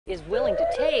is willing to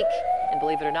take. And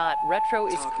believe it or not, retro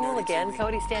is cool again.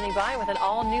 Cody standing by with an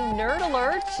all-new nerd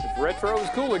alert. If retro is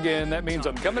cool again, that means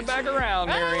I'm coming back around,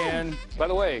 Marianne. By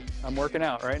the way, I'm working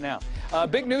out right now.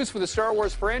 Big news for the Star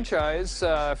Wars franchise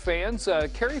fans.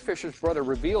 Carrie Fisher's brother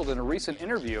revealed in a recent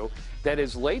interview that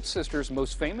his late sister's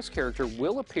most famous character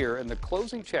will appear in the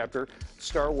closing chapter,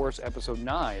 Star Wars Episode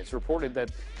 9. It's reported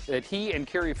that he and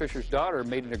Carrie Fisher's daughter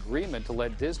made an agreement to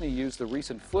let Disney use the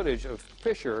recent footage of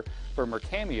Fisher from her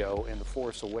cameo in The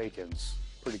Force Awakens.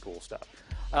 Pretty cool stuff.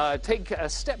 Take a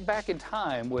step back in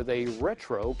time with a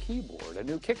retro keyboard. A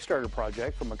new Kickstarter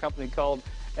project from a company called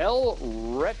L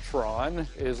Retron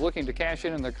is looking to cash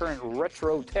in the current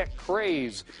retro tech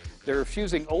craze. They're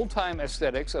fusing old-time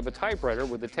aesthetics of a typewriter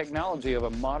with the technology of a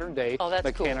modern-day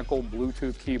mechanical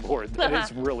Bluetooth keyboard. That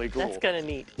is really cool. That's kind of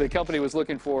neat. The company was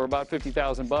looking for about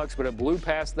 $50,000, but it blew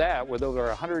past that with over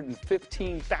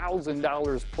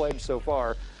 $115,000 pledged so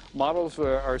far. Models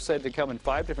are said to come in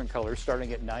 5 different colors,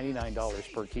 starting at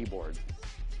 $99 per keyboard.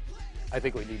 I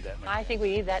think we need that, man. I think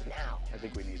we need that now. I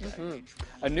think we need that.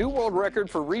 A new world record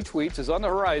for retweets is on the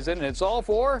horizon, and it's all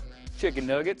for chicken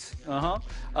nuggets.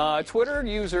 Twitter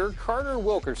user Carter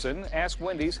Wilkerson asked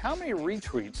Wendy's how many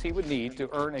retweets he would need to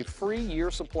earn a free year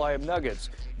supply of nuggets.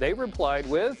 They replied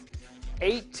with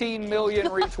 18 million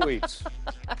retweets.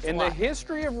 In the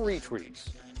history of retweets,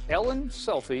 Ellen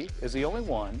Selfie is the only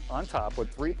one on top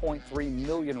with 3.3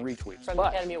 million retweets. From the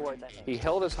Academy Awards, I think. He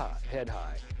held his head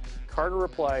high. Carter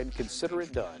replied, "Consider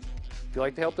it done." If you'd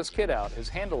like to help this kid out, his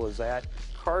handle is at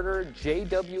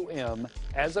CarterJWM.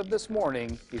 As of this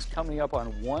morning, he's coming up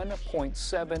on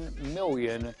 1.7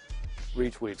 million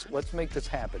retweets. Let's make this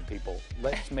happen, people.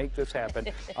 Let's make this happen.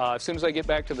 As soon as I get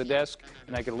back to the desk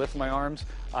and I can lift my arms,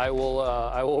 I will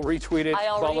retweet it.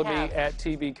 Follow me at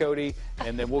TV Cody,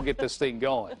 and then we'll get this thing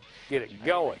going. Get it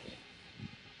going.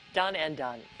 Done and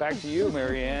done. Back to you,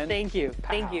 Marianne. Thank you. Pow.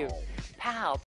 Thank you. Pow.